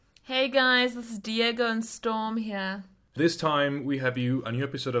Hey guys, this is Diego and Storm here. This time we have you a new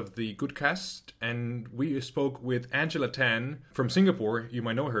episode of the Goodcast, and we spoke with Angela Tan from Singapore. You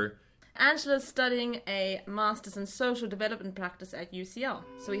might know her. Angela's studying a Master's in Social Development Practice at UCL,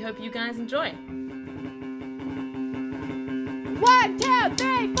 so we hope you guys enjoy. 1, 2,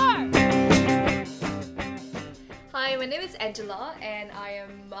 3, 4! Hi, my name is Angela and I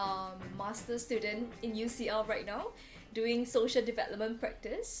am a master's student in UCL right now doing social development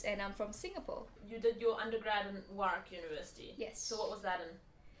practice, and I'm from Singapore. You did your undergrad in Warwick University. Yes. So what was that in?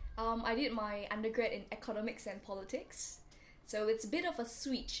 I did my undergrad in economics and politics. So it's a bit of a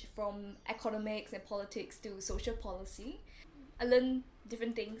switch from economics and politics to social policy. I learned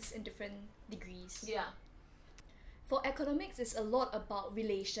different things in different degrees. Yeah. For economics, it's a lot about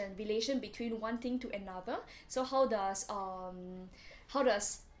relation between one thing to another. So how does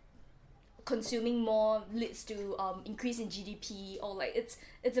consuming more leads to increase in GDP, or like it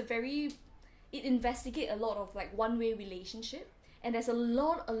investigates a lot of like one-way relationship, and there's a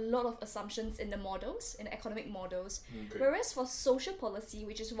lot of assumptions in the models, in the economic models. Okay. Whereas for social policy,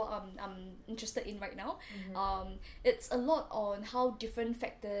 which is what I'm interested in right now, it's a lot on how different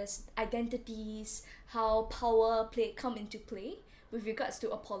factors, identities, how power come into play with regards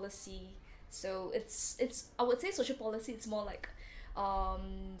to a policy. So it's I would say social policy is more like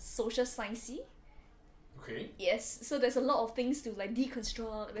social sciencey. Okay. Yes, so there's a lot of things to like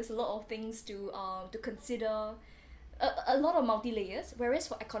deconstruct. There's a lot of things to consider. A lot of multi-layers. Whereas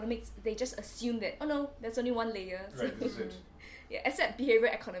for economics, they just assume that there's only one layer. So right, that's it. Yeah, except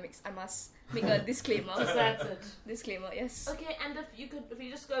behavioral economics, I must make a disclaimer. That's it. Disclaimer, yes. Okay, and if you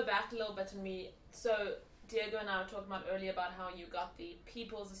just go back a little bit and so Diego and I were talking about earlier about how you got the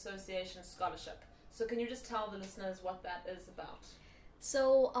People's Association Scholarship. So can you just tell the listeners what that is about?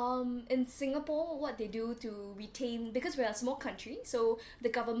 So in Singapore, what they do to retain, because we're a small country, so the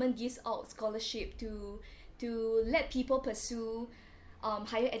government gives out scholarship to let people pursue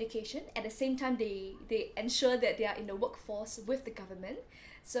higher education. At the same time, they ensure that they are in the workforce with the government.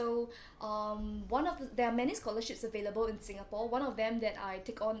 So there are many scholarships available in Singapore. One of them that I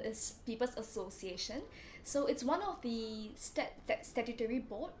take on is People's Association. So it's one of the statutory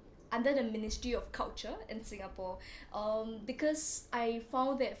board under the Ministry of Culture in Singapore, because I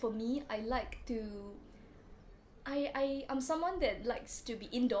found that for me, I'm someone that likes to be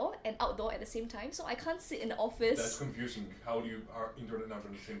indoor and outdoor at the same time, so I can't sit in the office. That's confusing. How do you are indoor and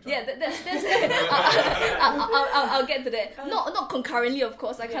outdoor at the same time? Yeah, that's I'll get to that. Not concurrently, of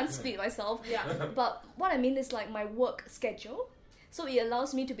course. I can't split myself. Yeah. But what I mean is like my work schedule. So it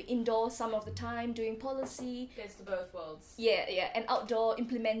allows me to be indoor some of the time doing policy. Gets to both worlds. Yeah, and outdoor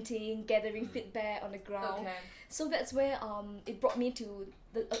implementing, gathering feedback on the ground. Okay. So that's where it brought me to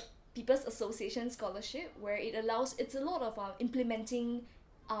the People's Association Scholarship, where it's a lot of implementing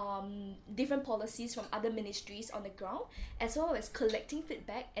different policies from other ministries on the ground, as well as collecting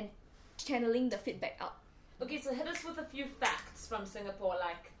feedback and channeling the feedback out. Okay, so hit us with a few facts from Singapore,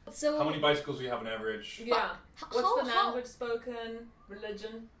 like... So how many bicycles do you have on average? Yeah. What's the language spoken?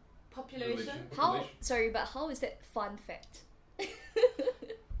 Religion? Population? How is that fun fact?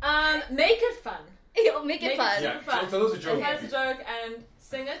 Make it fun. Make it fun. Yeah, fun. tell us a joke. Tell us a joke and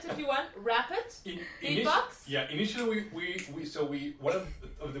sing it if you want. Rap it. Beatbox. Yeah, initially we one of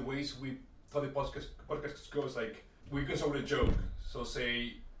the ways we thought the podcast goes like we can start with a joke. So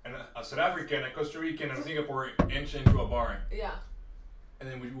say a South African, a Costa Rican, and a Singapore enter into a bar. Yeah. And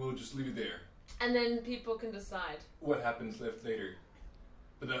then we will just leave it there. And then people can decide what happens left later.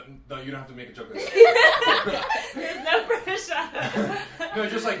 But no, you don't have to make a joke like that. There's no pressure. No,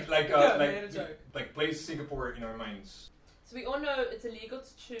 just like place Singapore in our minds. So we all know it's illegal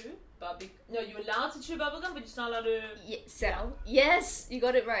to chew you're allowed to chew bubblegum, but you're just not allowed to sell. Yes, you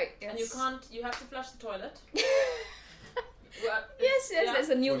got it right. Yes. And you have to flush the toilet. Yes, there's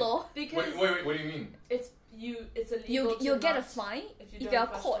a new law. Because wait, what do you mean? It's illegal. You'll get a fine if you're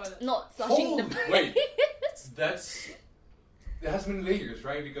caught not flushing the toilet. Wait, it has many layers,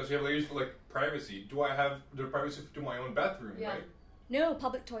 right? Because you have layers for like privacy. Do I have the privacy to my own bathroom, right? No,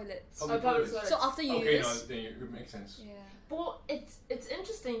 public toilets. Public toilets. So after you use... no, then it makes sense. Yeah. But it's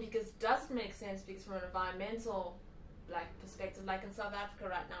interesting because it doesn't make sense because from an environmental perspective, like in South Africa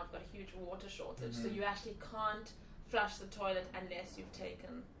right now, we've got a huge water shortage, so you actually can't flush the toilet unless you've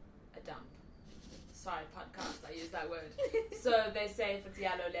taken a dump. Sorry, podcast, I use that word. So they say if it's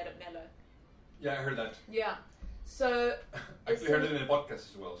yellow, let it mellow. Yeah, I heard that. Yeah. So I actually heard it in a podcast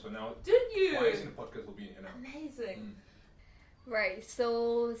as well. So now, did you? Why isn't a podcast will be enough? Amazing. Right,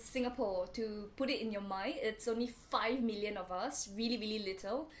 so Singapore, to put it in your mind, it's only 5 million of us, really, really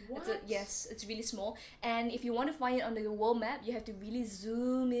little. What? Yes, it's really small. And if you want to find it on the world map, you have to really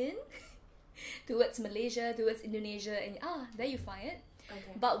zoom in towards Malaysia, towards Indonesia, and there you find it.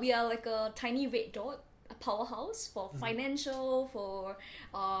 Okay. But we are like a tiny red dot, a powerhouse for financial, for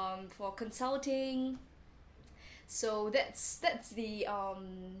consulting. So that's the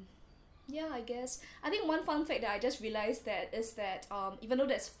I guess. I think one fun fact that I just realized is that even though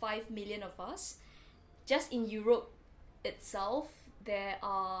there's 5 million of us, just in Europe itself, there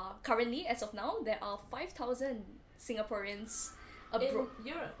are currently, as of now, there are 5,000 Singaporeans abroad. In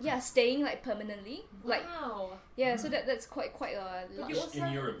Europe? Yeah, staying like permanently. Wow. So that's quite a But large. you also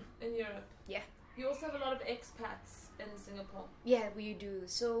In Europe. In Europe. Yeah. You also have a lot of expats in Singapore. Yeah, we do.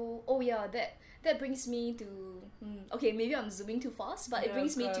 So, that brings me to okay, maybe I'm zooming too fast, but it No,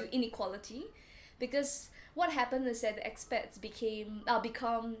 brings me go. to inequality, because what happened is that the expats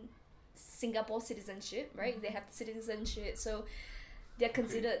become Singapore citizenship, right? They have citizenship, so they're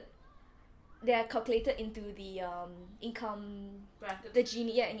considered. They are calculated into the income Bracket. the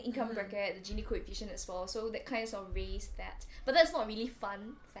Gini income bracket, the Gini coefficient as well. So that kind of raised that, but that's not really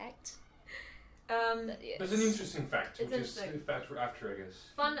fun fact. Yes. That's an interesting fact, It's which is interesting. the fact we're after, I guess.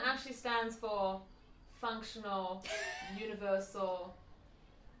 Fun actually stands for functional, universal.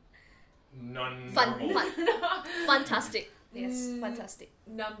 Non-normal. Fantastic. Yes, fantastic.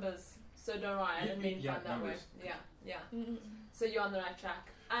 Numbers. So don't worry, I didn't mean Yeah, fun that numbers. way. Yeah. Mm-mm. So you're on the right track.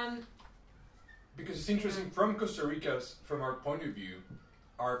 Because it's interesting from Costa Rica's, from our point of view,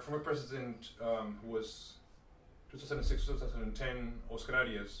 our former president, who was 2006-2010, Oscar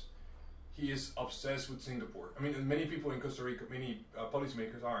Arias, he is obsessed with Singapore. I mean, many people in Costa Rica, many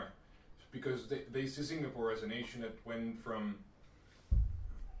policymakers are, because they see Singapore as a nation that went from,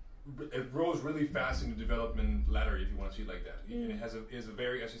 it rose really fast in the development ladder, if you want to see it like that. And it is a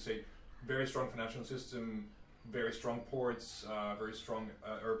very, as you say, very strong financial system, very strong ports, very strong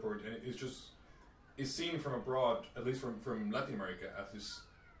airport, and it's just, is seen from abroad, at least from Latin America, as this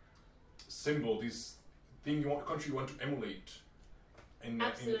symbol, this thing country you want to emulate in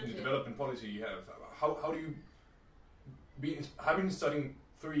the development policy you have. How do you, having studying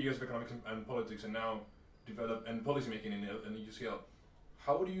 3 years of economics and politics and now develop and policy making in the UCL,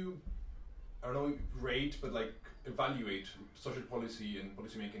 how do you, I don't know, rate, but like evaluate social policy and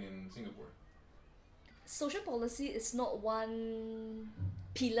policy making in Singapore? Social policy is not one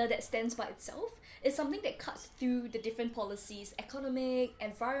pillar that stands by itself. It's something that cuts through the different policies: economic,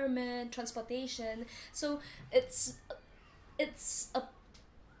 environment, transportation. So it's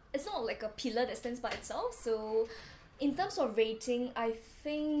not like a pillar that stands by itself. So in terms of rating, I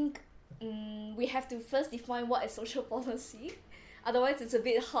think we have to first define what is social policy. Otherwise, it's a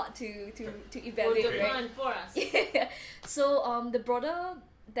bit hard to evaluate. Well, define right? for us. Yeah. So the broader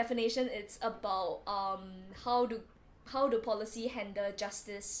definition, it's about how do policy handle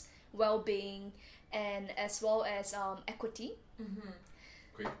justice, well-being, and as well as equity.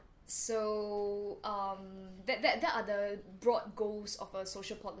 Great. So that are the broad goals of a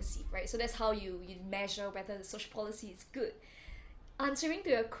social policy, right? So that's how you measure whether the social policy is good. Answering to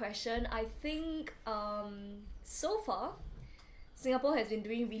your question, I think so far Singapore has been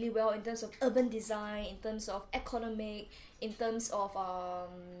doing really well in terms of urban design, in terms of economic, in terms of our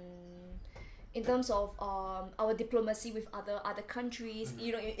diplomacy with other countries.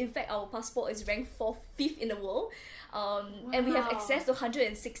 You know, in fact, our passport is ranked 5th in the world, and we have access to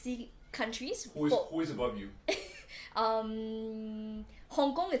 160 countries. Who is above you? Hong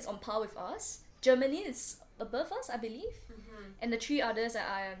Kong is on par with us. Germany is above us, I believe, and the 3 others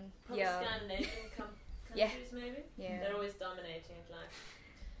are Probably Scandinavian countries, Yeah. maybe. Yeah. They're always dominating it, like.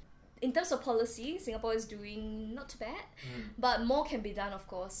 In terms of policy, Singapore is doing not too bad, but more can be done, of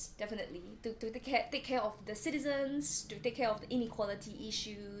course, definitely, to take care of the citizens, to take care of the inequality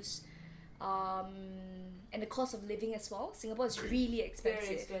issues, and the cost of living as well. Singapore is really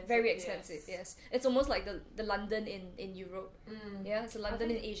expensive, very expensive. Yes, it's almost like the London in Europe. Yeah, it's a London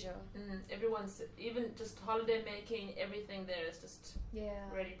in Asia. Everyone's, even just holiday making, everything there is just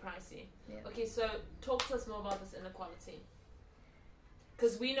really pricey. Yeah. Okay, so talk to us more about this inequality.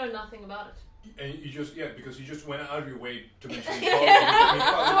 Because we know nothing about it. And because you just went out of your way to mention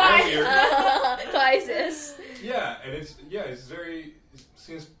equality earlier. Twice, yes. Yeah, and it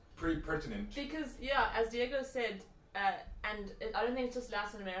seems pretty pertinent. Because, as Diego said, and I don't think it's just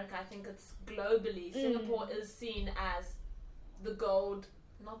Latin America, I think it's globally, Singapore is seen as the gold,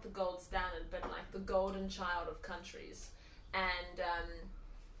 not the gold standard, but like the golden child of countries. And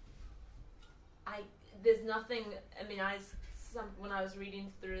there's nothing, I when I was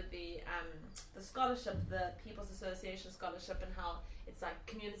reading through the scholarship, the People's Association scholarship, and how it's like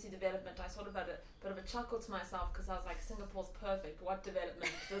community development. I sort of had a bit of a chuckle to myself because I was like, Singapore's perfect. What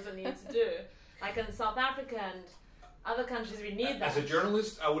development does it need to do? Like in South Africa and other countries, we need that. As a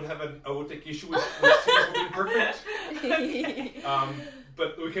journalist, I would take issue with Singapore being perfect.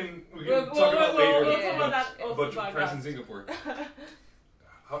 But we can talk about later about present in Singapore.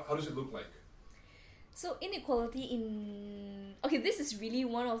 How does it look like? So inequality in... Okay, this is really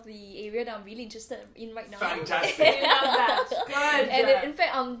one of the area that I'm really interested in right now. Fantastic. I love that. Good. And in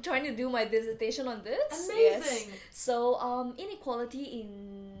fact, I'm trying to do my dissertation on this. Amazing. Yes. So inequality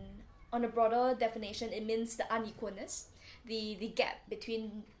on a broader definition, it means the unequalness, the gap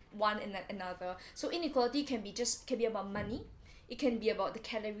between one and another. So inequality can be about money. It can be about the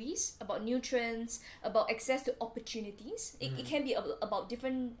calories, about nutrients, about access to opportunities. It can be about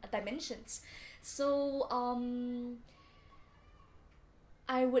different dimensions. So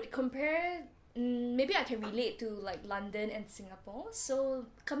I would compare, maybe I can relate to like London and Singapore. So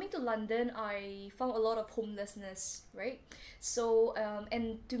coming to London, I found a lot of homelessness, right? So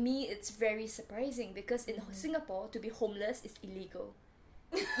and to me it's very surprising because in Singapore, to be homeless is illegal.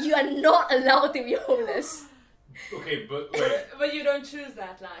 You are not allowed to be homeless. Okay, but you don't choose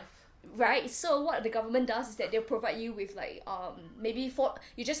that life. Right, so what the government does is that they'll provide you with like maybe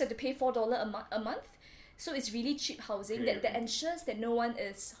you just have to pay $4 a month. So it's really cheap housing that ensures that no one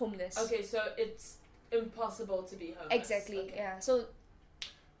is homeless. Okay, so it's impossible to be homeless. Exactly, okay. yeah. So,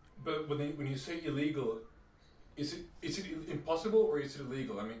 but when you say illegal, is it impossible or is it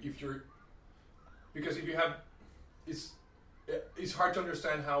illegal? I mean, if you have, it's hard to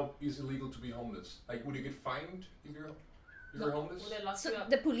understand how it's illegal to be homeless. Like, would you get fined if you're homeless? So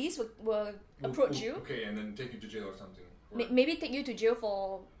the police will approach you. Okay, and then take you to jail or something. Maybe take you to jail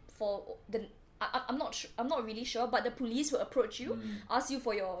for the. I'm not really sure, but the police will approach you, ask you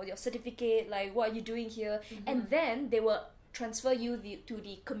for your certificate, like what are you doing here, and then they will transfer you to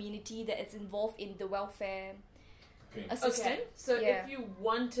the community that is involved in the welfare assistance. Okay, so if you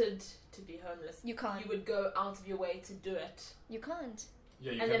wanted to be homeless, you can't. You would go out of your way to do it. You can't.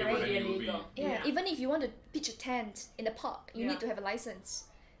 Yeah, you and then it would be illegal. Yeah, even if you want to pitch a tent in the park, you need to have a license.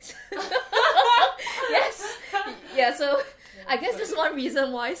 Yes. Yeah, so I guess that's one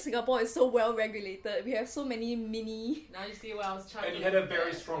reason why Singapore is so well regulated. We have so many mini... Now you see why I was trying And you had a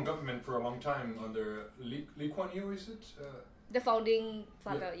very strong government for a long time under Lee Kuan Yew, is it? The founding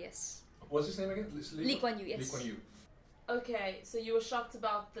father, yes. What's his name again? Lee Kuan Yew, yes. Lee Kuan Yew. Okay, so you were shocked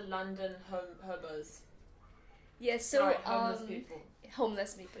about the London hobos. Yes, so... homeless people.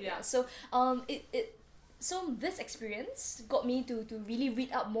 Homeless people, yeah. So so this experience got me to really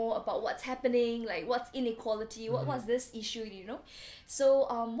read up more about what's happening, like what's inequality, what's this issue, you know. So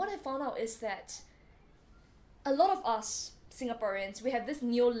what I found out is that a lot of us Singaporeans, we have this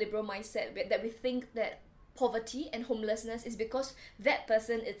neoliberal mindset that we think that poverty and homelessness is because that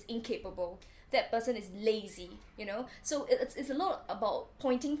person is incapable, that person is lazy, you know. So it's a lot about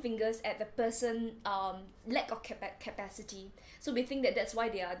pointing fingers at the person lack of capacity. So we think that that's why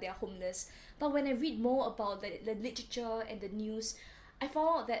they are homeless. But when I read more about the literature and the news, I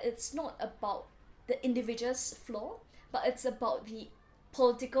found out that it's not about the individual's flaw, but it's about the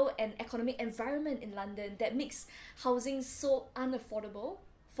political and economic environment in London that makes housing so unaffordable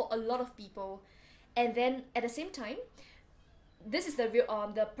for a lot of people. And then at the same time, this is the real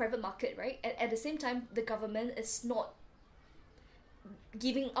the private market, right? At the same time, the government is not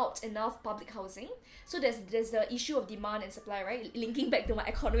giving out enough public housing. So there's the issue of demand and supply, right? Linking back to my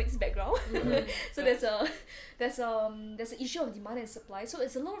economics background. So there's an issue of demand and supply. So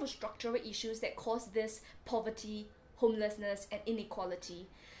it's a lot of structural issues that cause this poverty, homelessness, and inequality.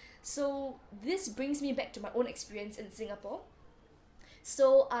 So this brings me back to my own experience in Singapore.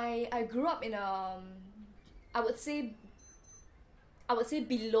 So I grew up in a I would say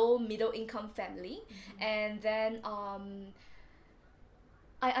below middle income family, and then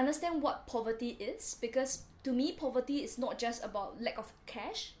I understand what poverty is, because to me poverty is not just about lack of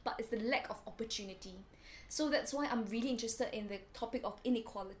cash, but it's the lack of opportunity. So that's why I'm really interested in the topic of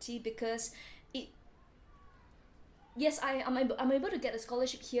inequality, because I'm able to get a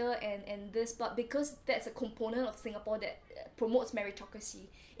scholarship here and this, but because that's a component of Singapore that promotes meritocracy.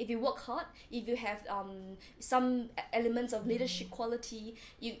 If you work hard, if you have some elements of leadership quality,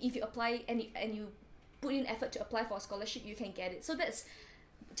 if you apply and you put in effort to apply for a scholarship, you can get it. So that's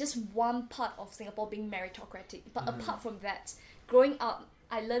just one part of Singapore being meritocratic. But apart from that, growing up,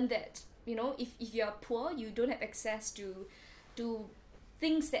 I learned that, you know, if you're poor, you don't have access to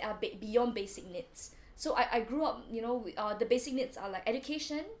things that are beyond basic needs. So I grew up, you know, the basic needs are like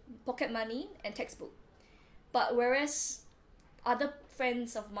education, pocket money, and textbook. But whereas other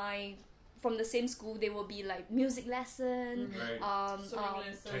friends of mine from the same school, they will be like music lesson, Right. Swimming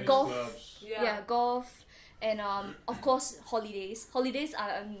lesson. Tennis golf. clubs. Yeah. Golf, and of course holidays. Holidays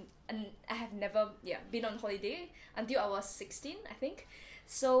are and I have never been on holiday until I was 16, I think.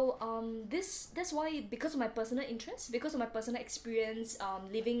 So that's why, because of my personal interest, because of my personal experience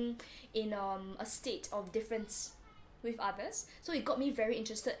living in a state of difference with others, so it got me very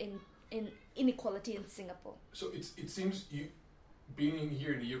interested in inequality in Singapore. So it seems you, being in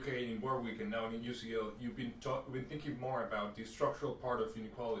here in the UK and in Warwick and now in UCL, you've been thinking more about the structural part of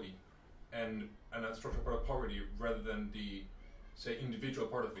inequality and a structural part of poverty rather than the, say, individual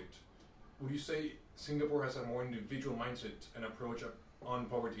part of it. Would you say Singapore has a more individual mindset and approach on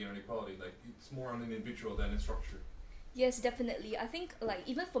poverty and inequality? Like, it's more on the individual than in structure? Yes, definitely. I think, like,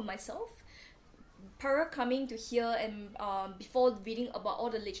 even for myself, prior coming to here and before reading about all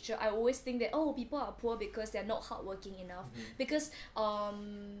the literature, I always think that people are poor because they're not hardworking enough. Because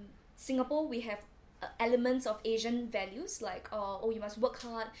Singapore, we have elements of Asian values like you must work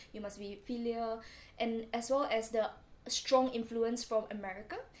hard, you must be filial, and as well as the strong influence from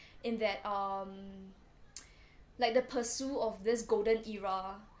America in that like the pursuit of this golden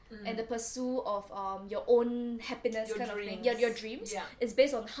era and the pursuit of your own happiness, Your kind of dreams. thing. Your dreams is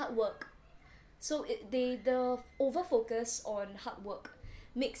based on hard work. So the over focus on hard work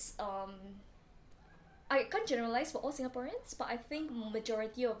makes I can't generalize for all Singaporeans, but I think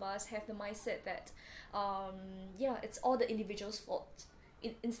majority of us have the mindset that it's all the individual's fault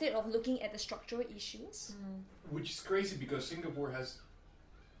instead of looking at the structural issues. Which is crazy because Singapore has,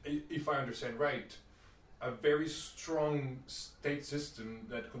 if I understand right, a very strong state system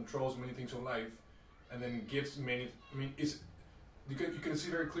that controls many things of life and then gives many. I mean, you can see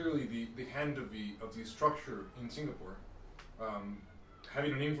very clearly the hand of the structure in Singapore,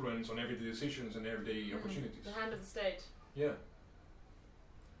 having an influence on everyday decisions and everyday opportunities. The hand of the state. Yeah.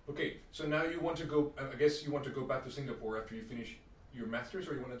 Okay, so now you want to go. I guess you want to go back to Singapore after you finish your masters,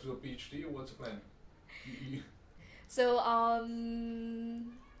 or you want to do a PhD, or what's the plan? So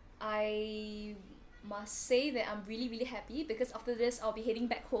I must say that I'm really, really happy because after this I'll be heading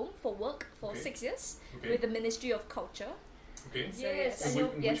back home for work for 6 years with the Ministry of Culture. Okay. So, Yes. In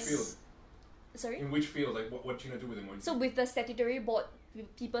which field? Sorry? In which field? Like what you gonna do with them? So with the Statutory Board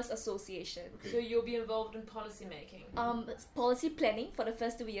People's Association. Okay. So you'll be involved in policy making. It's policy planning for the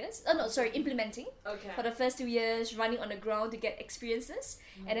first 2 years. Implementing Okay. for the first 2 years, running on the ground to get experiences,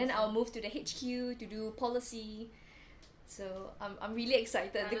 and then I'll move to the HQ to do policy. So I'm really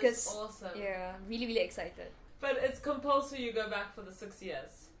excited That because is awesome. really, really excited. But it's compulsory you go back for the 6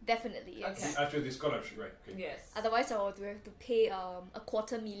 years. Definitely, yes. Okay. After the scholarship, right? Okay. Yes. Otherwise, I would have to pay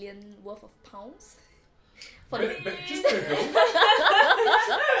 £250,000 worth of pounds. For Just let it go.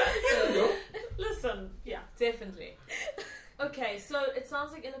 Let it go. Listen, yeah, definitely. Okay, so it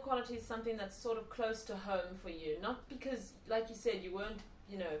sounds like inequality is something that's sort of close to home for you. Not because, like you said, you weren't,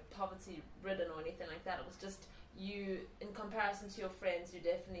 poverty ridden or anything like that. It was just you, in comparison to your friends, you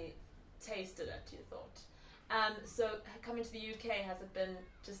definitely tasted it, you thought. So coming to the UK, has it been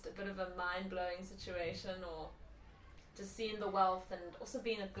just a bit of a mind-blowing situation, or just seeing the wealth and also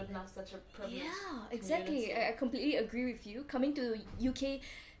being a good enough, such a privileged exactly. community? I completely agree with you. Coming to the UK,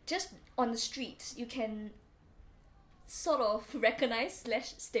 just on the streets, you can sort of recognize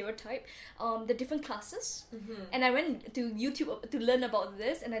 / stereotype the different classes. And I went to YouTube to learn about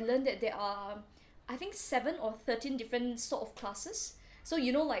this, and I learned that there are, I think, 7 or 13 different sort of classes. So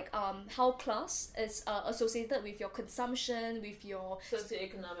how class is associated with your consumption, with your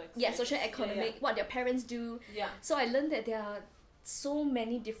Socioeconomic. socioeconomic, what your parents do. Yeah. So I learned that there are so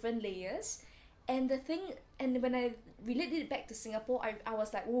many different layers, and when I related it back to Singapore, I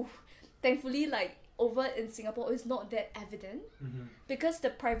was like, oh, thankfully, like over in Singapore, it's not that evident because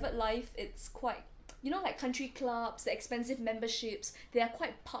the private life, it's quite, like country clubs, the expensive memberships, they are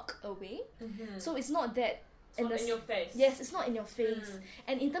quite parked away. So it's not that. It's not in your face. Yes, it's not in your face.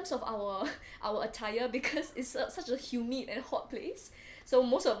 And in terms of our attire, because it's such a humid and hot place, so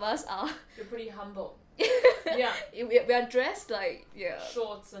most of us are. You're pretty humble. Yeah. We are dressed like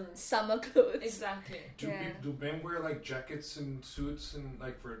shorts and summer clothes. Exactly. Do men wear like jackets and suits and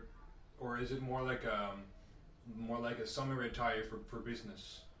or is it more like a summer attire for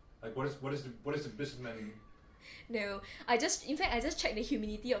business? Like what is the businessman? No, I just checked the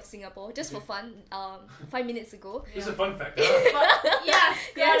humidity of Singapore just for fun 5 minutes ago. This is a fun fact. Yes,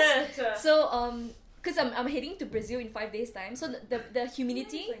 got it. So because I'm heading to Brazil in 5 days time, so the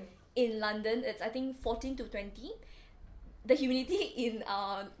humidity in London, it's I think 14 to 20. The humidity in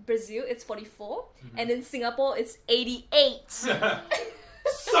Brazil, it's 44, and in Singapore it's 88.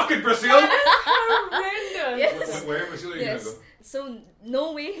 Suck it, Brazil! Horrendous. Yes. Where in Brazil are you gonna go? So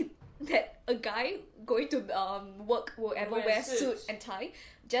no way that a guy going to work will ever wear suit and tie,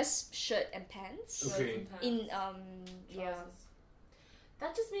 just shirt and pants. Okay. In yeah.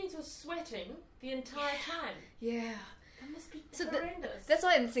 That just means you're sweating the entire time. Yeah. That must be So horrendous. that's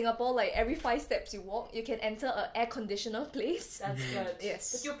why in Singapore, like every 5 steps you walk, you can enter an air conditioner place. That's good.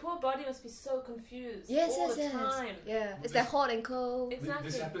 Yes. But your poor body must be so confused Yes, all yes, the yes. time. Yeah, it's like hot and cold.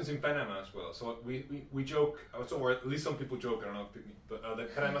 Exactly. This happens in Panama as well. So we joke, or at least some people joke, I don't know, but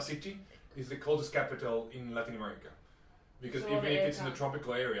that Panama City is the coldest capital in Latin America. Because So even the if it's in air the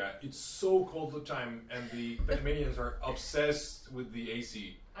tropical area, it's so cold all the time, and the Panamanians are obsessed with the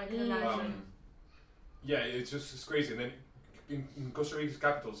AC. I can imagine. Yeah, it's crazy. And then in Costa Rica's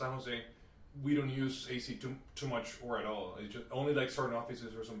capital, San Jose, we don't use AC too much or at all. It's just only like certain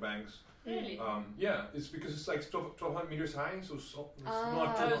offices or some banks. Really? Yeah, it's because it's like 1,200 meters high, so it's not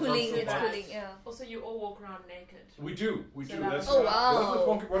Oh, cooling, so it's bad. cooling, yeah. Also, you all walk around naked. We do. So That's Oh, wow.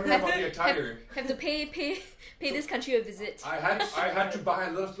 That's wondering about the attire. Have to pay this country a visit. I had to buy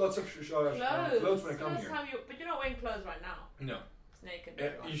lots of clothes when I come First here. time but you're not wearing clothes right now. No, It's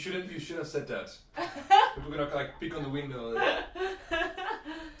naked. you shouldn't have said that. People are gonna like peek on the window.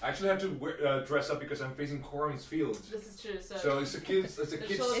 I actually had to dress up because I'm facing Coram's field. This is true. So it's a kid's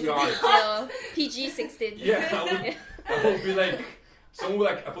shoulders- yard. PG-16. Yeah, I would be like, someone will,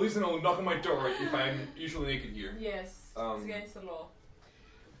 like a policeman will knock on my door if I'm usually naked here. Yes, it's against the law.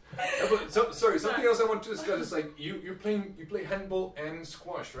 But sorry, something else I want to discuss is like you play handball and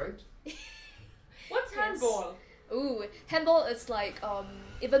squash, right? What's Yes. handball? Ooh, handball is like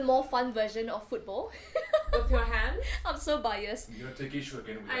even more fun version of football. With your hands? I'm so biased. You're gonna take issue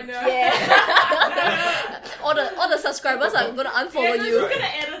again with I that. know. Yeah. all the subscribers are gonna unfollow Yeah, you. I'm just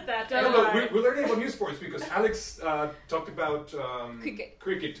gonna edit that. No, Don't no, worry. we're learning about new sports because Alex talked about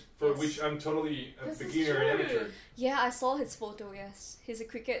Cricket. for Yes. which I'm totally a This is beginner and true. amateur. Yeah, I saw his photo. Yes, he's a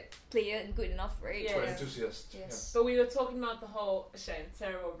cricket player and good enough, right? Yeah. Or Yes. enthusiast. Yes. But we were talking about the whole shame.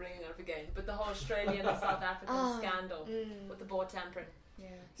 Sarah will bring it up again. But the whole Australian and South African Ah, scandal Mm. with the ball tampering. Yeah,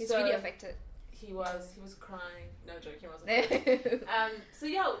 he's So- really affected. He was crying. No joke, he wasn't. So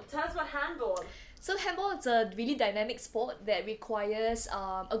tell us about handball. So handball is a really dynamic sport that requires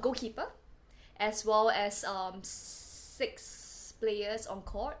a goalkeeper, as well as 6 players on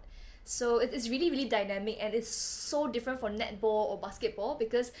court. So it is really, really dynamic, and it's so different from netball or basketball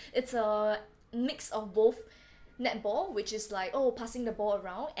because it's a mix of both netball, which is like passing the ball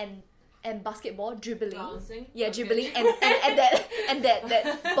around, and basketball, dribbling. Bouncing? Yeah, Okay. dribbling and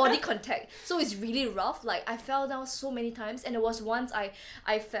that body contact. So it's really rough. Like I fell down so many times, and there was once I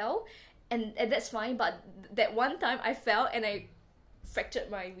fell, and that's fine. But that one time I fell and I fractured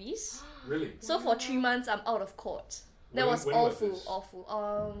my wrist. Really? So for 3 months I'm out of court. That When was was awful, this? awful.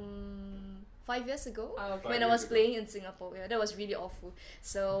 5 years ago. Oh, okay. When I was playing in Singapore. Yeah, that was really awful.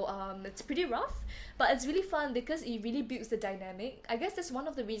 So it's pretty rough, but it's really fun because it really builds the dynamic. I guess that's one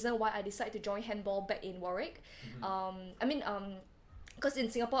of the reasons why I decided to join handball back in Warwick. Because in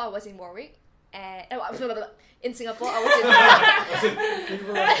Singapore I was in Warwick. In Singapore I was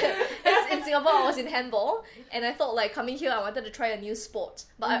in Singapore I was in handball, and I thought like coming here I wanted to try a new sport,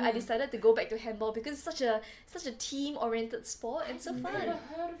 but I decided to go back to handball because it's such a team oriented sport and so I've fun. never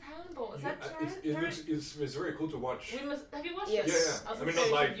heard of handball. Is that true? It's very cool to watch. We must. Have you watched Yes. it? Yeah. I was I mean, gonna not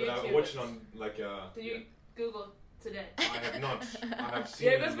say, live, you but I YouTube watched it. it on like. Did you Google today? I have not. I have seen.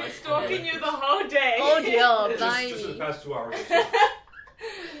 Diego's been like, stalking you the whole day. Oh dear, just the blimey. past 2 hours. Or so.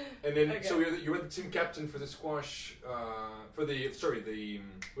 And then, Okay. so you were the team captain for the squash, what is it,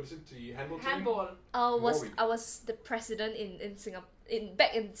 the handball team? Handball Warwick. I was the president in Singapore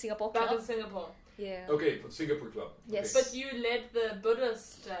back in Singapore back club. in Singapore. Yeah. Okay, for Singapore club. Yes. Okay. But you led the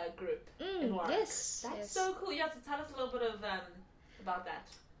Buddhist group in Warwick. Yes. That's yes. so cool. You have to tell us a little bit of about that.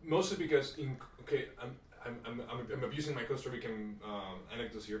 Mostly because I'm abusing my Costa Rican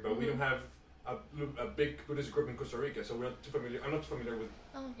anecdotes here, but we don't have a big Buddhist group in Costa Rica, so we're not too familiar. I'm not familiar with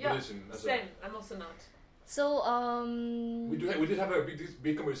Yeah, Buddhism. same. I'm also not. So We did have a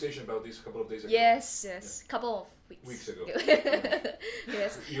big conversation about this a couple of days ago. yes, couple of weeks ago.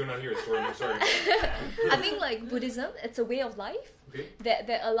 Yes. You're not here, so I'm sorry. I think like Buddhism, it's a way of life Okay.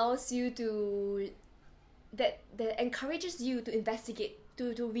 that allows you to that encourages you to investigate,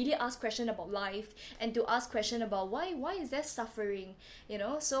 to really ask questions about life, and to ask questions about why is there suffering,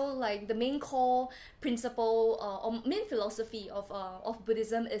 so like the main core principle or main philosophy of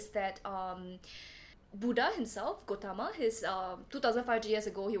Buddhism is that Buddha himself, Gautama, 2,500 years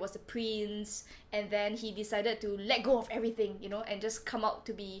ago, he was a prince, and then he decided to let go of everything, and just come out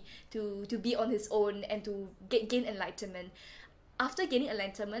to be on his own and to gain enlightenment. After gaining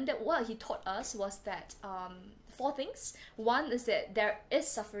enlightenment, that what he taught us was that 4 things. One is that there is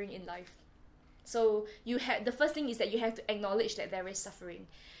suffering in life. So the first thing is that you have to acknowledge that there is suffering.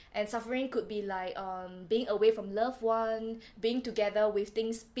 And suffering could be like being away from loved one, being together with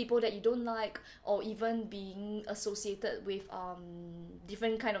people that you don't like, or even being associated with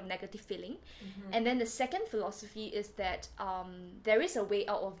different kind of negative feeling. And then the second philosophy is that there is a way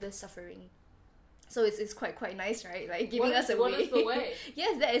out of this suffering. So it's quite nice, right? Like giving us a way. What is the way?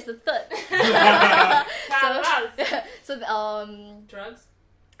 Yes, that is the third. so Drugs?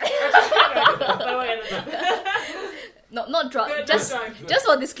 Not drug. Good, just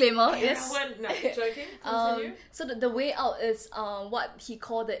for disclaimer. Yes. No, joking. Continue. So the way out is what he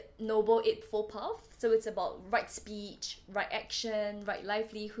called the Noble Eightfold Path. So it's about right speech, right action, right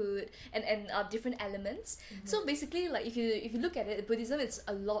livelihood, and different elements. So basically, like if you look at it, Buddhism is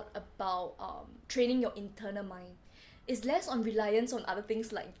a lot about training your internal mind. It's less on reliance on other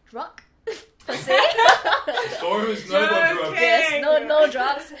things like drug per se. Or it's not about drugs. Yes, no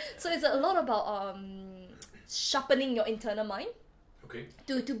drugs. So it's a lot about sharpening your internal mind. Okay.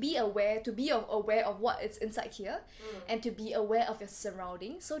 To be aware of what is inside here, and to be aware of your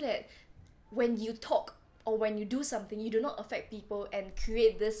surroundings, so that when you talk or when you do something, you do not affect people and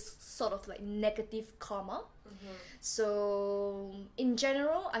create this sort of like negative karma. So in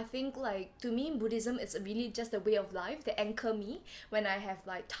general, I think like to me, Buddhism is really just a way of life that anchor me when I have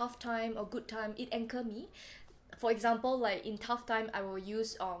like tough time or good time. It anchor me. For example, like in tough time, I will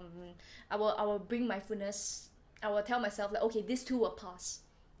use I will bring mindfulness. I will tell myself like, okay, this too will pass.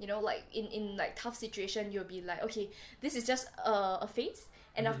 You know, like in like tough situation, you'll be like, okay, this is just a phase,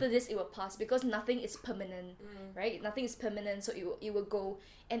 and after this it will pass, because nothing is permanent, right? Nothing is permanent, so it will go.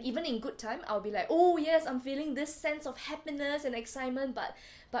 And even in good time, I'll be like, oh yes, I'm feeling this sense of happiness and excitement,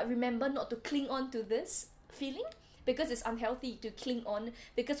 but remember not to cling on to this feeling, because it's unhealthy to cling on.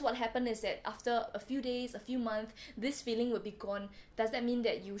 Because what happened is that after a few days, a few months, this feeling will be gone. Does that mean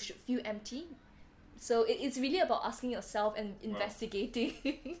that you should feel empty? So it's really about asking yourself and investigating.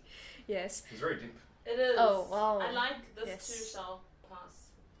 Yes. It's very deep. It is. Oh, wow. I like this Yes. too shall pass.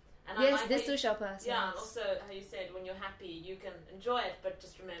 And Yes, I like this how too shall pass. Yeah, and yes. also how you said when you're happy, you can enjoy it, but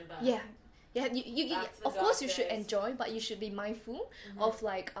just remember. Yeah. You That's the of course dark you should days. enjoy, but you should be mindful of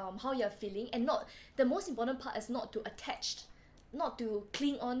like how you're feeling, and not the most important part is not to attach, not to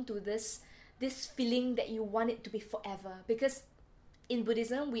cling on to this feeling that you want it to be forever. Because in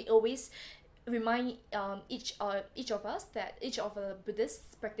Buddhism, we always remind each of us, that each of the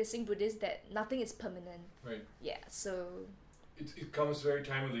Buddhists, practicing Buddhists, that nothing is permanent. Right. Yeah. So It comes very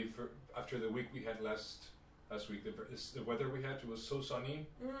timely for after the week we had last week. The weather we had, it was so sunny.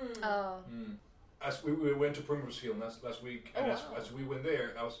 As we went to Primrose Hill last week, and as we went there,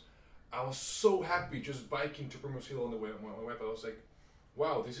 I was so happy just biking to Primrose Hill on the way. I was like,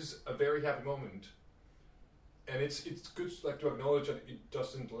 wow, this is a very happy moment. And it's good like to acknowledge that it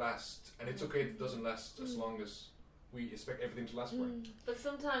doesn't last, and it's okay if it doesn't last as long as we expect everything to last for. But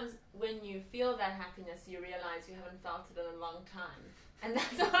sometimes when you feel that happiness, you realize you haven't felt it in a long time, and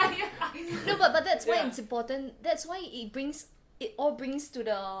that's why you're no, but that's why it's important. That's why it all brings to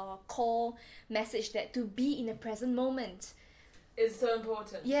the core message that to be in the present moment is so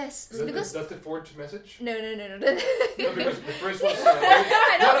important. Yes, because That's the fourth message. no. No, because the first was.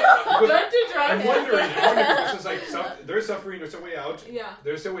 Don't do drugs. I'm wondering because it's like there's suffering, there's a way out. Yeah.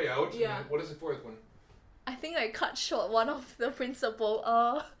 There's a way out. Yeah. What is the fourth one? I think I cut short one of the principle.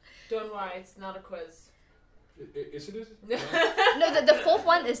 Don't worry, it's not a quiz. Is it? No, the fourth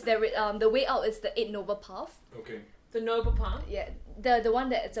one is the way out is the Eight Noble Path. Okay. The noble path. Yeah, the one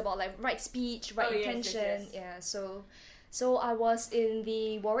that it's about like right speech, right intention. Yes. Yeah, so I was in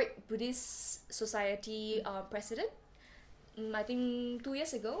the Warwick Buddhist Society president. I think 2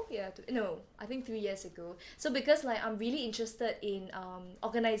 years ago. I think 3 years ago. So because like I'm really interested in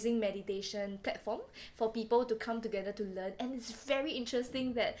organizing meditation platform for people to come together to learn, and it's very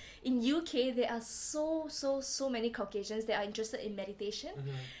interesting that in UK there are so many Caucasians that are interested in meditation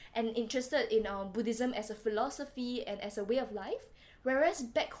and interested in Buddhism as a philosophy and as a way of life. Whereas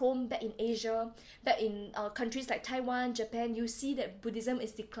back home, back in Asia, back in countries like Taiwan, Japan, you see that Buddhism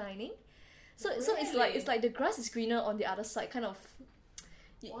is declining. So it's like the grass is greener on the other side, kind of.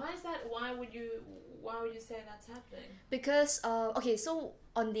 Why is that? Why would you say that's happening? Because okay, so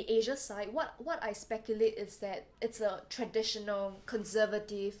on the Asia side, what I speculate is that it's a traditional,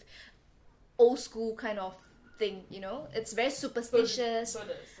 conservative, old school kind of thing. You know, it's very superstitious.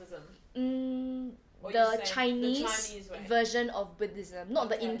 Buddhism. What the you're saying, Chinese, the Chinese way. version of Buddhism, not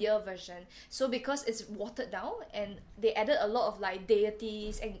the Okay. India version. So because it's watered down and they added a lot of like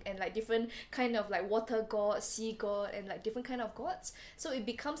deities and like different kind of like water god, sea god, and like different kind of gods. So it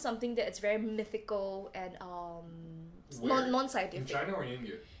becomes something that is very mythical and Where? non-scientific. In China or in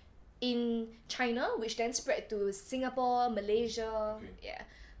India? In China, which then spread to Singapore, Malaysia. Okay. Yeah,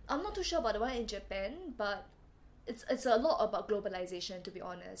 I'm not too sure about the one in Japan, but it's a lot about globalization, to be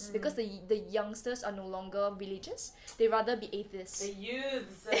honest, because the youngsters are no longer religious; they rather be atheists. The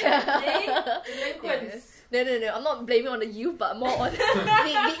youths, delinquents. No. I'm not blaming on the youth, but more on the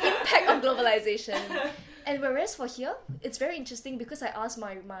impact of globalization. And whereas for here, it's very interesting because I asked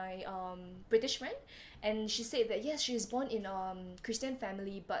my British friend, and she said that yes, she is born in Christian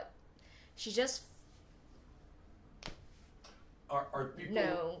family, but she just Are people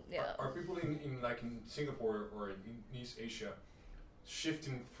no, yeah. are people in like in Singapore or in East Asia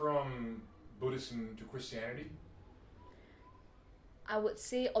shifting from Buddhism to Christianity? I would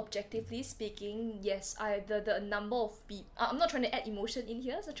say, objectively speaking, yes. The number of people. I'm not trying to add emotion in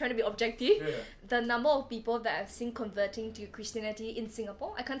here, so I'm trying to be objective. Yeah. The number of people that I've seen converting to Christianity in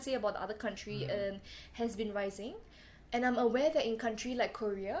Singapore, I can't say about the other country, has been rising, and I'm aware that in country like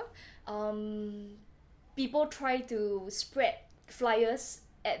Korea, people try to spread flyers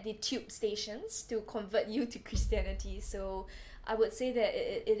at the tube stations to convert you to Christianity. So I would say that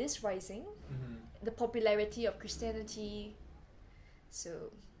it is rising, the popularity of Christianity.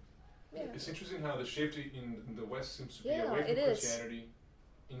 So, yeah. It's interesting how the shift in the West seems to be Yeah, away from it is. Christianity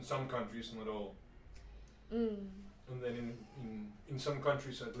in some countries, not all. Mm. And then in some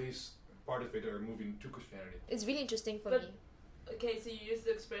countries, at least part of it are moving to Christianity. It's really interesting for But- me. Okay, so you use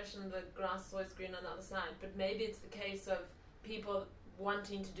the expression the grass is always green on the other side, but maybe it's the case of people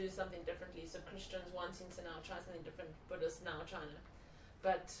wanting to do something differently. So Christians wanting to now try something different, Buddhists now trying to.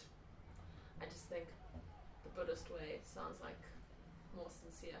 But I just think the Buddhist way sounds like more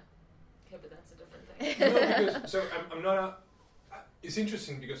sincere. Okay, but that's a different thing. No, because so I'm not a. It's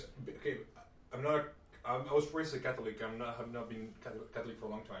interesting because okay, I'm not. I was raised a Catholic. Have not been Catholic for a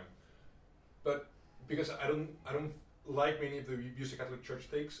long time, but because I don't like many of the views the Catholic Church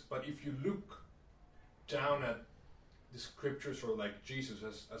takes. But if you look down at the scriptures or like Jesus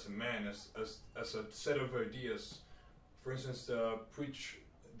as a man, as a set of ideas, for instance,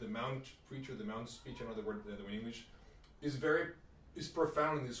 the Mount speech, another word in English, is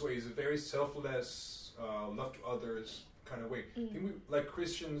profound in this way. It's a very selfless, love to others kind of way. I think we, like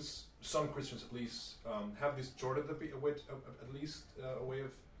Christians, some Christians at least, have distorted a bit, at least a way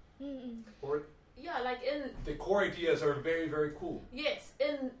of, or Yeah, like the core ideas are very, very cool. yes,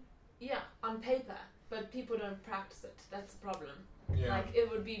 on paper, but people don't practice it. That's the problem. Yeah. Like, it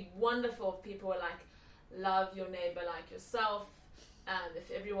would be wonderful if people were like, love your neighbor like yourself, and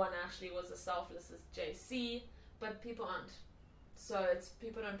if everyone actually was as selfless as JC, but people aren't. So it's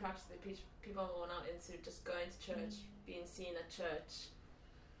people don't practice it. People are not into just going to church, being seen at church,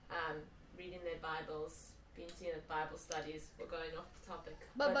 reading their Bibles, being seen at Bible studies. We're going off the topic.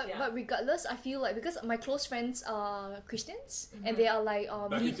 But regardless, I feel like because my close friends are Christians and they are like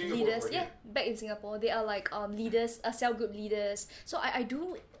Back in Singapore, leaders. or Yeah, back in Singapore, they are like leaders, cell group leaders. So I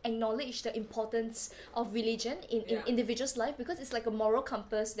do acknowledge the importance of religion in individuals' life because it's like a moral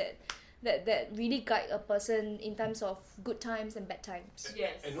compass that really guide a person in terms of good times and bad times.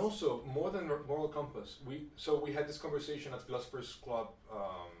 Yes. And also, more than moral compass, we had this conversation at Philosophers Club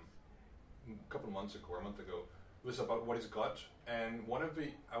a couple of months ago, or a month ago. It was about what is God, and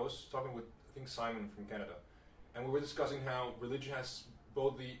I was talking with, I think, Simon from Canada, and we were discussing how religion has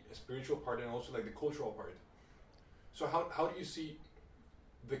both the spiritual part and also like the cultural part. So how do you see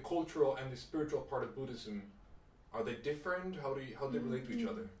the cultural and the spiritual part of Buddhism? Are they different? How do they relate to each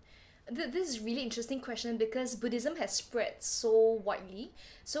other? This is a really interesting question because Buddhism has spread so widely.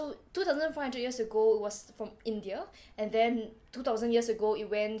 So 2,500 years ago, it was from India, and then 2,000 years ago, it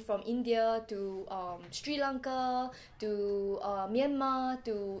went from India to Sri Lanka, to Myanmar,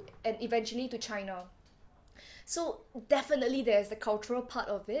 and eventually to China. So definitely there's the cultural part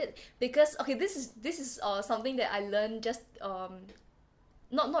of it because this is something that I learned just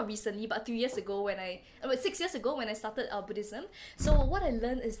not recently, but 6 years ago when I started Buddhism. So what I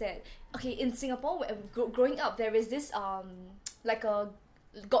learned is that in Singapore, growing up, there is this like a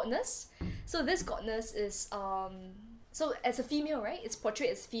godness. So this godness is so as a female, right? It's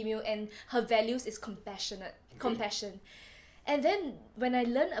portrayed as female, and her values is compassion. And then when I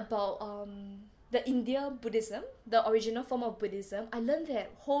learned about the India Buddhism, the original form of Buddhism, I learned that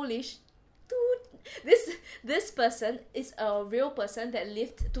this person is a real person that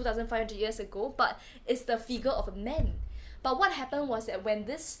lived 2,500 years ago, but it's the figure of a man. But what happened was that when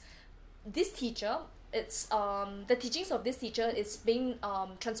this this teacher, it's the teachings of this teacher is being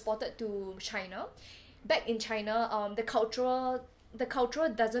transported to China. Back in China, the culture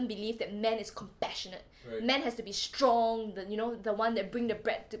doesn't believe that man is compassionate. Right. Man has to be strong, the one that bring the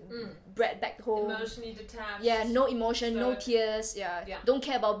bread back home. Emotionally detached. Yeah, no emotion, no So- tears. Yeah. Yeah. Don't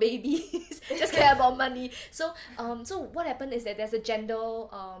care about babies. Just care about money. So what happened is that there's a gender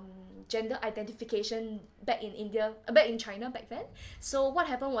identification back in China back then. So what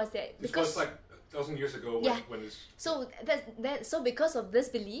happened was that This because was like 1,000 years ago when, Yeah. when this. so so because of this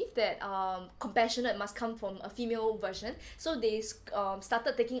belief that compassionate must come from a female version, so they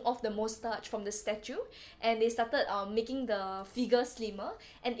started taking off the mustache from the statue, and they started making the figure slimmer,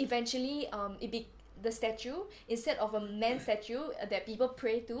 and eventually the statue, instead of a man statue that people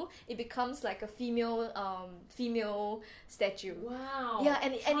pray to, it becomes like a female statue. Wow. Yeah,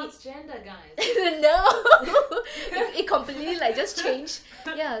 and it- transgender guys. No, it completely like just changed.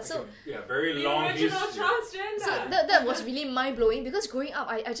 Yeah, so. Yeah, very The long original history. transgender. So that was really mind blowing, because growing up,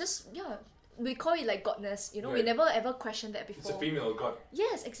 I just we call it like godness, we Right. never ever questioned that It's before. a female god.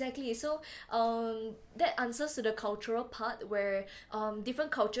 Yes, exactly. So that answers to the cultural part, where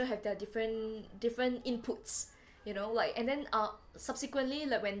different culture have their different inputs, and then subsequently,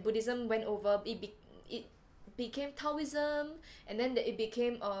 like when Buddhism went over, it became Taoism, and then it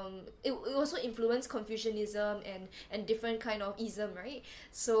became it also influenced Confucianism and different kind of ism, right?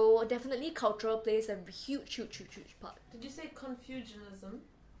 So definitely cultural plays a huge part. Did you say Confucianism?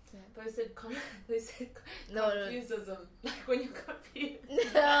 Yeah. But I said No. Confucism. Like when you're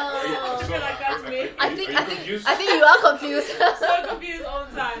confused. No. I feel like that's me. I think confused? I think you are confused. So confused all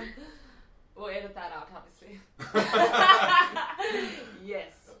the time. We'll edit that out, obviously.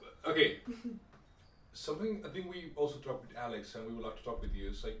 Yes. Okay. Something I think we also talked with Alex, and we would like to talk with you,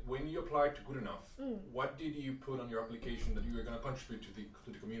 is like when you applied to Good Enough, what did you put on your application that you were going to contribute to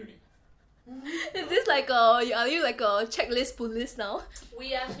the community? Is this like are you like a checklist police now?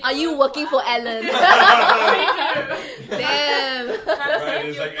 We actually Are you work working for Ellen? We do. Damn. Trying to Right, see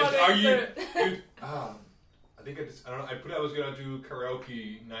it's if like, you're are following you? through. Dude, I think I don't know. I put I was gonna do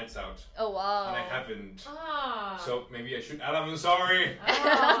karaoke nights out, Oh wow. and I haven't. Ah. So maybe I should. Adam, I'm sorry.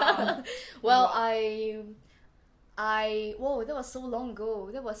 Ah. Well, whoa, that was so long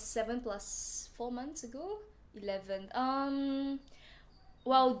ago. That was 7 plus 4 months ago. 11.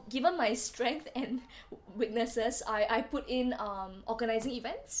 Well, given my strength and weaknesses, I put in organizing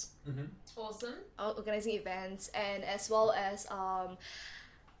events. Mm-hmm. Awesome. Organizing events, and as well as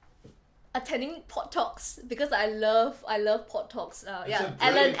attending pod talks, because I love pod talks. That's a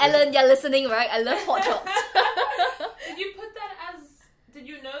Ellen, brilliant- you're listening, right? I love pod talks. Did you put that as? Did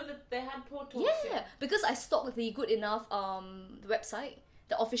you know that they had port talks? Yeah, because I stalked the Good Enough website,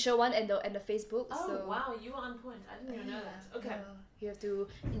 the official one, and the Facebook. Oh so, wow, you were on point. I didn't even know that. Okay. You have to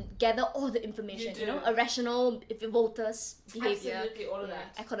gather all the information, You do. a rational voters' behavior. Absolutely, all of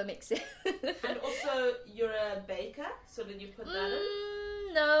that. Economics. And also, you're a baker, so did you put that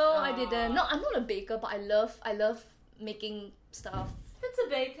in? No, I didn't. No, I'm not a baker, but I love making stuff. That's a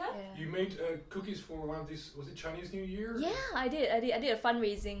baker. Yeah. You made cookies for one of these. Was it Chinese New Year? Yeah, I did a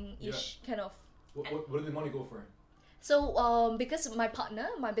fundraising-ish kind of. What did the money go for? So, because my partner,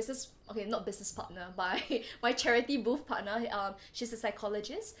 not business partner, my charity booth partner, she's a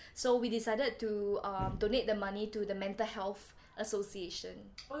psychologist. So we decided to donate the money to the Mental Health Association.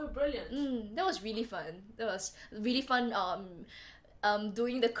 Oh, brilliant. That was really fun. That was really fun.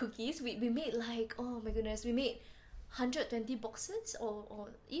 Doing the cookies, we made like, oh my goodness, we made 120 boxes or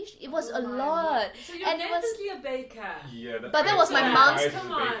ish. It was Oh a my lot. word. So you're And it was- definitely a baker. Yeah, But that was my I- mom's- I was a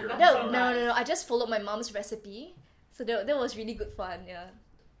Come on, baker. that's No. I just followed my mom's recipe. So that was really good fun, yeah.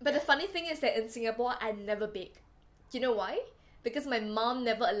 But the funny thing is that in Singapore, I never bake. Do you know why? Because my mom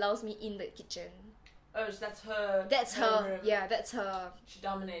never allows me in the kitchen. Oh, so that's her. That's her. room. Yeah, that's her. She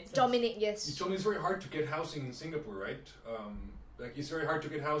dominates. it. Dominate, You yes. told me it's very hard to get housing in Singapore, right? Like it's very hard to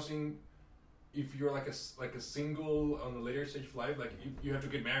get housing if you're like a single on the later stage of life. Like you have to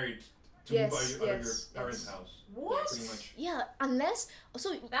get married to Yes, move out of your yes, parents' yes. house. What? Pretty much. Yeah, unless also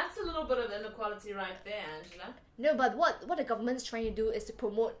That's a little bit of inequality right there, Angela. no, but what the government is trying to do is to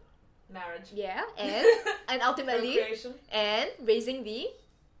promote, Marriage. yeah, and ultimately Procreation. and raising the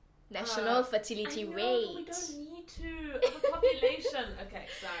national I fertility know, rate. but we don't need to. Of a population. Okay,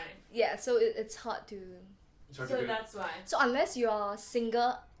 sorry. Yeah, so it's hard to. It's hard So to get. that's why. So unless you are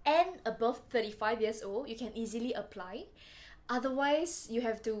single and above 35 years old, you can easily apply. Otherwise, you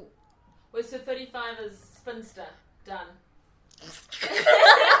have to. Wait, so 35 is spinster. Done.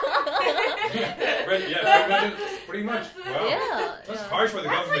 Right, yeah, Pretty much. That's it. Wow. Yeah. That's yeah. harsh for the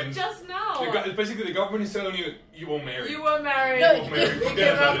That's like government. just now. Basically, the government is telling you you won't marry. You were married. No, You won't marry. You Forget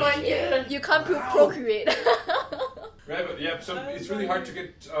give about up it. on you. You can't procreate. Right, but yeah, so it's really hard to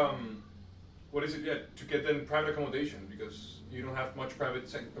get what is it? Yeah, to get then private accommodation because you don't have much private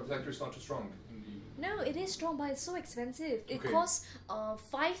sector is not too strong. In the... No, it is strong, but it's so expensive. It Okay. costs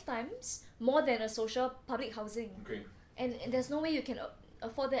 5 times more than a social public housing, Okay. and there's no way you can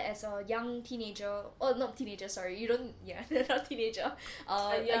afford that as a young teenager. Oh, not teenager. Sorry, you don't. Yeah, not teenager.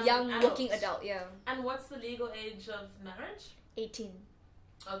 A young adult. working adult. Yeah, And what's the legal age of marriage? 18.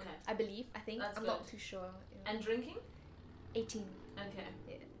 Okay. I believe. I think. That's I'm not good. too sure. Yeah. And drinking? 18. Okay.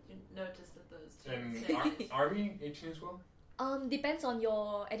 Yeah. You noticed that those two. And army 18 as well. Depends on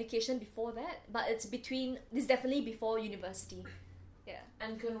your education before that, but it's between. It's definitely before university. Yeah.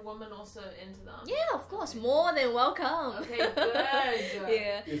 And can women also enter the army? Yeah, of course, more than welcome. Okay, good.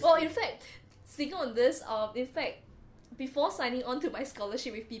 Yeah. Yes. Well, in fact, speaking on this, in fact, before signing on to my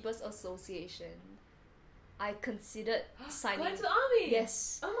scholarship with People's Association, I considered signing. Going to the army?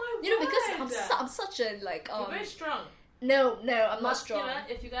 Yes. Oh my You know, because word. I'm such a like. You're very strong. No, I'm not Muscular. strong.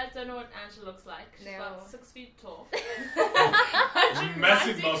 If you guys don't know what Angela looks like, she's No. about 6 feet tall.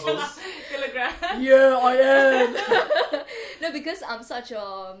 Massive 190 muscles. Kilograms. Yeah, I am. No, because I'm such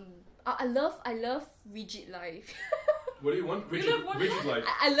a. I love rigid life. What do you want? You love what? Rigid life.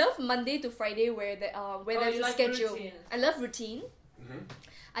 I love Monday to Friday where there's you a like schedule. routine. I love routine.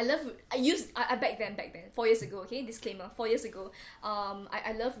 I back then 4 years ago, okay, disclaimer, 4 years ago,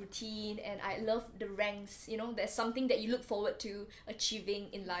 I love routine and I love the ranks, you know, there's something that you look forward to achieving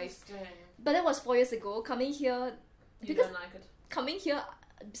in life. Interesting. But that was 4 years ago. Coming here, You because don't like it. coming here,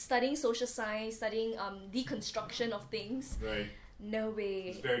 studying social science, studying deconstruction of things, Right. no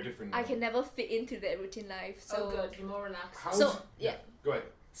way. It's very different. I can never fit into that routine life. So Oh, good. You're more relaxed. How's- So, yeah. Go ahead.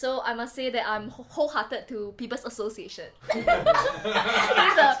 So I must say that I'm wholehearted to People's Association. It's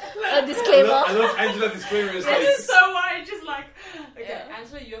a disclaimer. I love Angela's disclaimer. It's This like, is so why just like, okay, Yeah.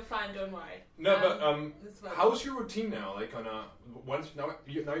 Angela, you're fine. Don't worry. no, but this is what- how's your routine now? Like on a once now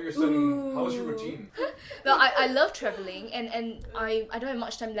you're studying. How's your routine? No, I love traveling and I don't have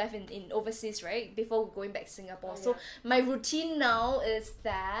much time left in overseas, right? Before going back to Singapore. Oh, So my routine now is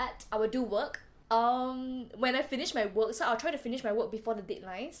that I will do work. When I finish my work, so I'll try to finish my work before the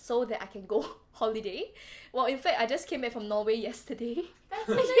deadline so that I can go holiday. Well, in fact, I just came back from Norway yesterday. That's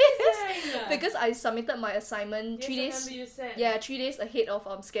amazing. Yes, because I submitted my assignment Yes, 3 I days. remember you said. Yeah, 3 days ahead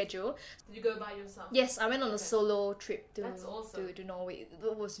of schedule. Did you go by yourself? Yes, I went on a Okay. solo trip to That's awesome. to Norway.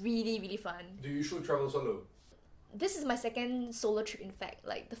 It was really, really fun. Do you usually travel solo? This is my second solo trip, in fact.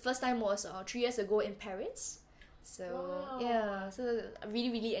 Like the first time was 3 years ago in Paris. So Wow. yeah, so I really,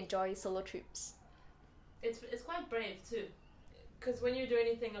 really enjoy solo trips. It's quite brave too, because when you do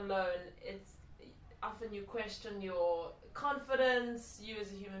anything alone, it's often you question your confidence, you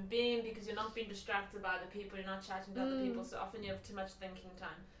as a human being, because you're not being distracted by other people, you're not chatting to other people, so often you have too much thinking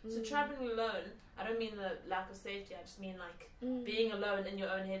time. So traveling alone, I don't mean the lack of safety, I just mean like being alone in your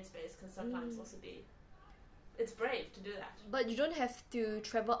own headspace can sometimes also be. It's brave to do that. But you don't have to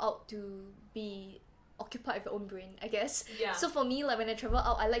travel out to be occupied with your own brain, I guess. Yeah. So for me, like when I travel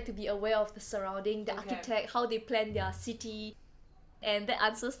out, I like to be aware of the surrounding, the Okay. architect, how they plan their city, and that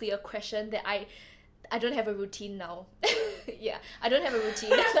answers to your question that I don't have a routine now. Yeah, I don't have a routine.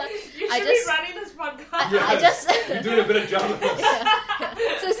 You I should just- be running this podcast. Yeah. I just You're doing a better job of us.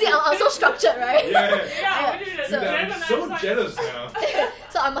 yeah. So see, I'm so structured, right? Yeah. Yeah, we need to So- do I'm it. so jealous now.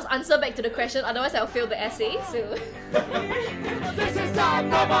 So I must answer back to the question, otherwise I'll fail the essay. So This is not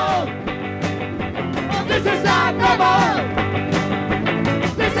normal. This is not normal.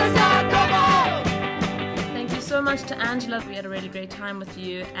 This is not normal. Thank you so much to Angela. We had a really great time with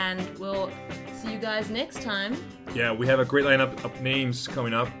you, and we'll see you guys next time. Yeah, we have a great lineup of names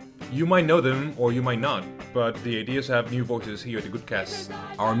coming up. You might know them or you might not, but the idea is to have new voices here at the Goodcast.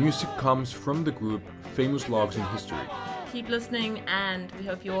 Our music comes from the group Famous Logs in History. Keep listening, and we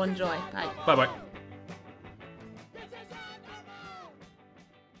hope you all enjoy. Bye. Bye bye.